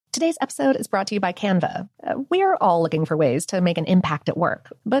Today's episode is brought to you by Canva. We're all looking for ways to make an impact at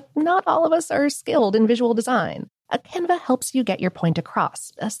work, but not all of us are skilled in visual design. Canva helps you get your point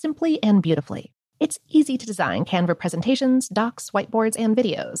across, simply and beautifully. It's easy to design Canva presentations, docs, whiteboards, and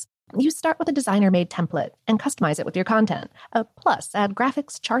videos. You start with a designer-made template and customize it with your content. Plus, add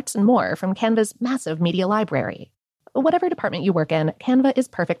graphics, charts, and more from Canva's massive media library. Whatever department you work in, Canva is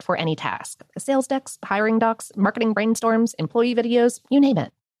perfect for any task. Sales decks, hiring docs, marketing brainstorms, employee videos, you name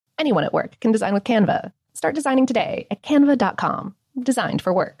it. Anyone at work can design with Canva. Start designing today at canva.com. Designed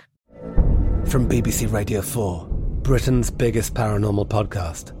for work. From BBC Radio 4, Britain's biggest paranormal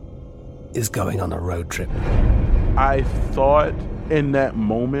podcast is going on a road trip. I thought in that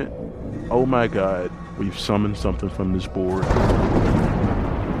moment, oh my God, we've summoned something from this board.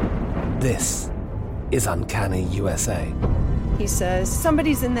 This is Uncanny USA. He says,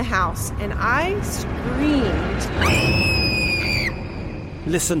 somebody's in the house, and I screamed.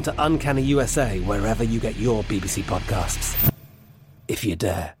 Listen to Uncanny USA wherever you get your BBC podcasts, if you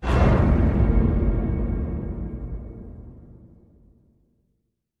dare.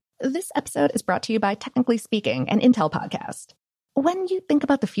 This episode is brought to you by Technically Speaking, an Intel podcast. When you think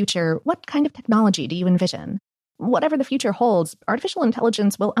about the future, what kind of technology do you envision? Whatever the future holds, artificial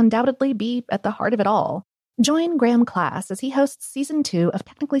intelligence will undoubtedly be at the heart of it all. Join Graham Class as he hosts Season 2 of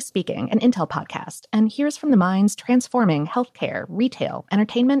Technically Speaking, an Intel podcast, and hears from the minds transforming healthcare, retail,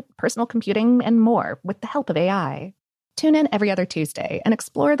 entertainment, personal computing, and more with the help of AI. Tune in every other Tuesday and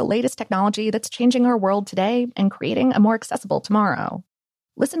explore the latest technology that's changing our world today and creating a more accessible tomorrow.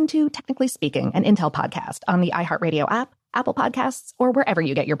 Listen to Technically Speaking, an Intel podcast on the iHeartRadio app, Apple Podcasts, or wherever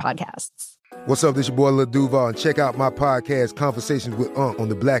you get your podcasts. What's up, this your boy Lil Duval, and check out my podcast, Conversations with Unc, on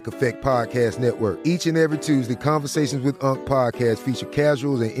the Black Effect Podcast Network. Each and every Tuesday, Conversations with Unc podcast feature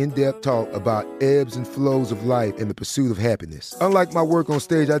casual and in-depth talk about ebbs and flows of life and the pursuit of happiness. Unlike my work on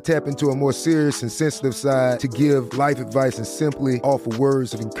stage, I tap into a more serious and sensitive side to give life advice and simply offer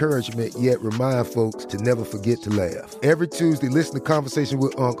words of encouragement, yet remind folks to never forget to laugh. Every Tuesday, listen to Conversations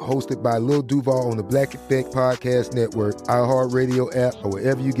with Unc, hosted by Lil Duval on the Black Effect Podcast Network, iHeartRadio app, or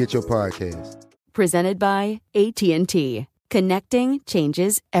wherever you get your podcasts. Presented by AT&T. Connecting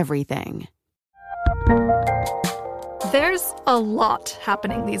changes everything. There's a lot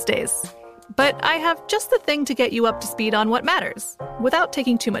happening these days, but I have just the thing to get you up to speed on what matters without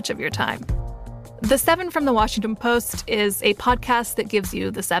taking too much of your time. The 7 from the Washington Post is a podcast that gives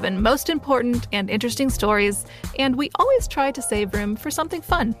you the 7 most important and interesting stories, and we always try to save room for something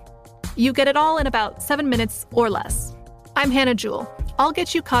fun. You get it all in about 7 minutes or less. I'm Hannah Jewell. I'll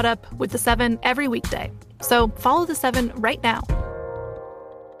get you caught up with the 7 every weekday. So follow the 7 right now.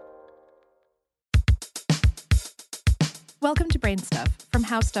 Welcome to Brain Stuff from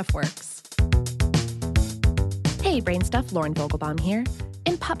How Stuff Works. Hey, Brain Stuff, Lauren Vogelbaum here.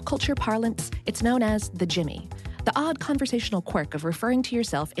 In pop culture parlance, it's known as the Jimmy, the odd conversational quirk of referring to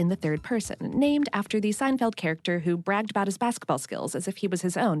yourself in the third person, named after the Seinfeld character who bragged about his basketball skills as if he was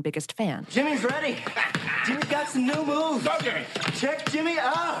his own biggest fan. Jimmy's ready. Jimmy's got some new moves. Go, Jimmy. Check Jimmy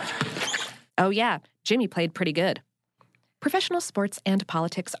out. Oh yeah, Jimmy played pretty good. Professional sports and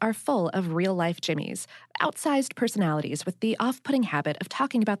politics are full of real-life Jimmies, outsized personalities with the off-putting habit of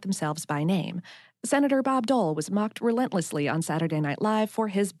talking about themselves by name. Senator Bob Dole was mocked relentlessly on Saturday Night Live for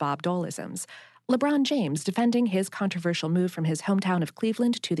his Bob Doleisms. LeBron James, defending his controversial move from his hometown of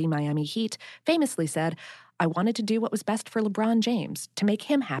Cleveland to the Miami Heat, famously said, "I wanted to do what was best for LeBron James, to make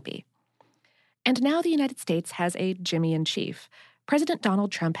him happy." And now the United States has a Jimmy-in-chief. President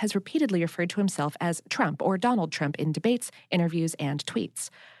Donald Trump has repeatedly referred to himself as Trump or Donald Trump in debates, interviews, and tweets.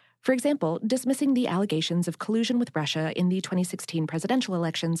 For example, dismissing the allegations of collusion with Russia in the 2016 presidential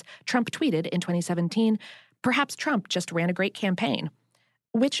elections, Trump tweeted in 2017, "Perhaps Trump just ran a great campaign,"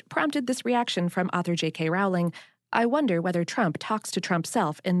 which prompted this reaction from author J.K. Rowling, "I wonder whether Trump talks to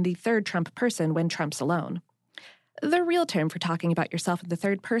Trumpself in the third Trump person when Trump's alone." The real term for talking about yourself in the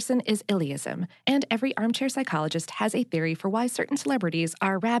third person is Iliism, and every armchair psychologist has a theory for why certain celebrities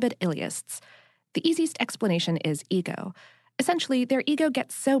are rabid Iliists. The easiest explanation is ego. Essentially, their ego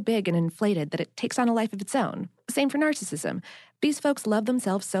gets so big and inflated that it takes on a life of its own. Same for narcissism. These folks love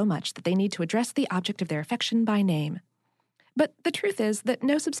themselves so much that they need to address the object of their affection by name. But the truth is that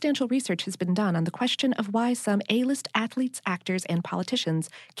no substantial research has been done on the question of why some A-list athletes, actors, and politicians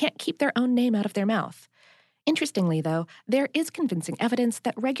can't keep their own name out of their mouth. Interestingly, though, there is convincing evidence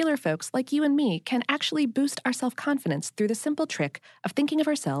that regular folks like you and me can actually boost our self-confidence through the simple trick of thinking of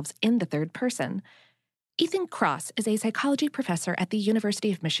ourselves in the third person. Ethan Kross is a psychology professor at the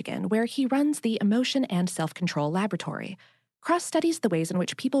University of Michigan, where he runs the Emotion and Self-Control Laboratory. Cross studies the ways in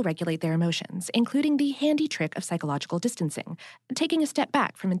which people regulate their emotions, including the handy trick of psychological distancing, taking a step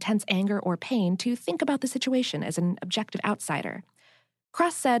back from intense anger or pain to think about the situation as an objective outsider.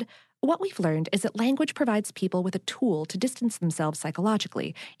 Cross said, "What we've learned is that language provides people with a tool to distance themselves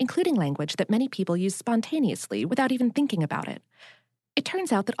psychologically, including language that many people use spontaneously without even thinking about it. It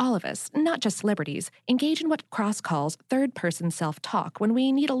turns out that all of us, not just celebrities, engage in what Cross calls third-person self-talk when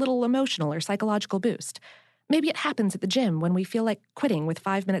we need a little emotional or psychological boost. Maybe it happens at the gym when we feel like quitting with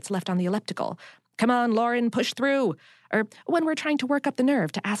 5 minutes left on the elliptical. Come on, Lauren, push through. Or when we're trying to work up the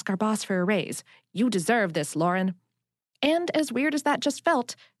nerve to ask our boss for a raise. You deserve this, Lauren." And as weird as that just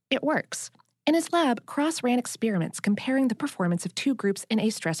felt, it works. In his lab, Cross ran experiments comparing the performance of two groups in a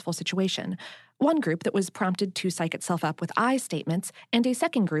stressful situation. One group that was prompted to psych itself up with I statements, and a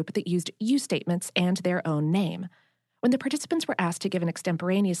second group that used you statements and their own name. When the participants were asked to give an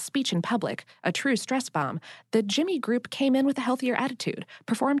extemporaneous speech in public, a true stress bomb, the Jimmy group came in with a healthier attitude,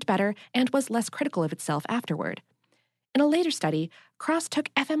 performed better, and was less critical of itself afterward. In a later study, Cross took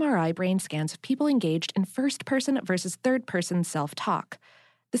fMRI brain scans of people engaged in first-person versus third-person self-talk.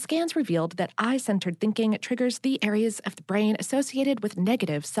 The scans revealed that I-centered thinking triggers the areas of the brain associated with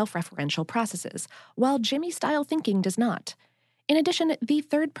negative self-referential processes, while Jimmy-style thinking does not. In addition, the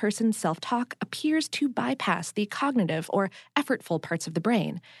third-person self-talk appears to bypass the cognitive or effortful parts of the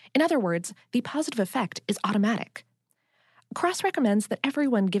brain. In other words, the positive effect is automatic. Cross recommends that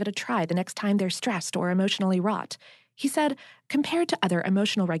everyone give it a try the next time they're stressed or emotionally wrought. He said, compared to other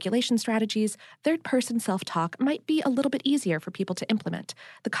emotional regulation strategies, third-person self-talk might be a little bit easier for people to implement.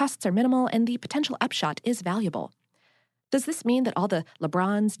 The costs are minimal and the potential upshot is valuable. Does this mean that all the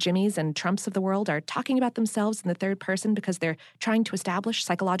LeBrons, Jimmys, and Trumps of the world are talking about themselves in the third person because they're trying to establish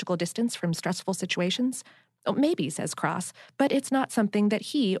psychological distance from stressful situations? Oh, maybe, says Cross, but it's not something that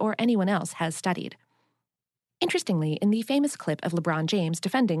he or anyone else has studied. Interestingly, in the famous clip of LeBron James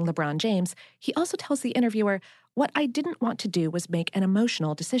defending LeBron James, he also tells the interviewer, "What I didn't want to do was make an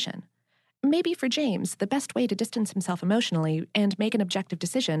emotional decision." Maybe for James, the best way to distance himself emotionally and make an objective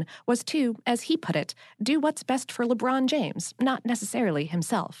decision was to, as he put it, do what's best for LeBron James, not necessarily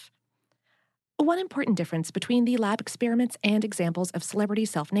himself. One important difference between the lab experiments and examples of celebrity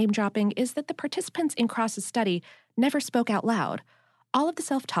self-name dropping is that the participants in Cross's study never spoke out loud. All of the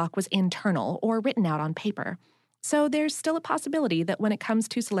self-talk was internal or written out on paper. So there's still a possibility that when it comes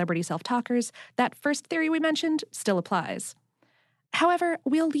to celebrity self-talkers, that first theory we mentioned still applies. However,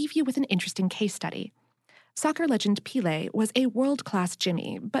 we'll leave you with an interesting case study. Soccer legend Pelé was a world-class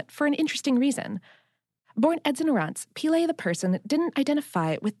Jimmy, but for an interesting reason. Born Edson Arantes, Pelé the person didn't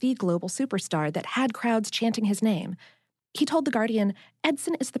identify with the global superstar that had crowds chanting his name. He told The Guardian,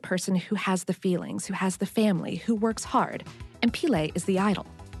 "Edson is the person who has the feelings, who has the family, who works hard, and Pelé is the idol.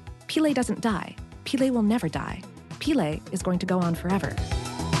 Pelé doesn't die. Pelé will never die. Pelé is going to go on forever."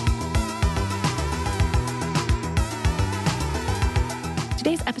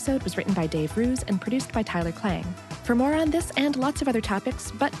 Today's episode was written by Dave Roos and produced by Tyler Klang. For more on this and lots of other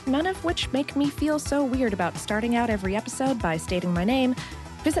topics, but none of which make me feel so weird about starting out every episode by stating my name,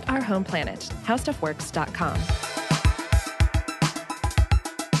 visit our home planet, howstuffworks.com.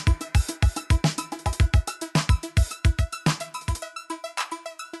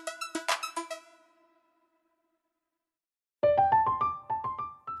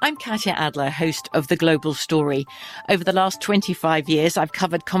 I'm Katya Adler, host of The Global Story. Over the last 25 years, I've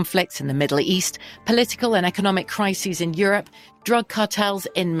covered conflicts in the Middle East, political and economic crises in Europe, drug cartels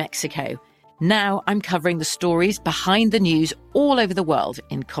in Mexico. Now I'm covering the stories behind the news all over the world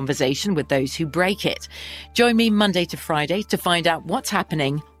in conversation with those who break it. Join me Monday to Friday to find out what's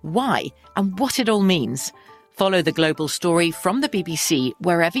happening, why, and what it all means. Follow The Global Story from the BBC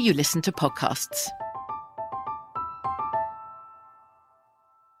wherever you listen to podcasts.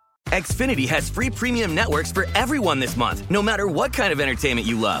 Xfinity has free premium networks for everyone this month, no matter what kind of entertainment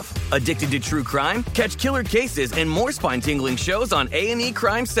you love. Addicted to true crime? Catch killer cases and more spine-tingling shows on A&E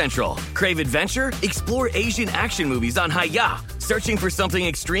Crime Central. Crave adventure? Explore Asian action movies on Hayya. Searching for something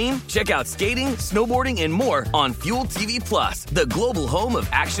extreme? Check out skating, snowboarding, and more on Fuel TV Plus, the global home of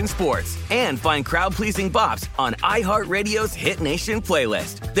action sports. And find crowd-pleasing bops on iHeartRadio's Hit Nation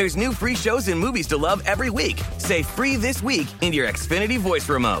playlist. There's new free shows and movies to love every week. Say free this week in your Xfinity voice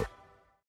remote.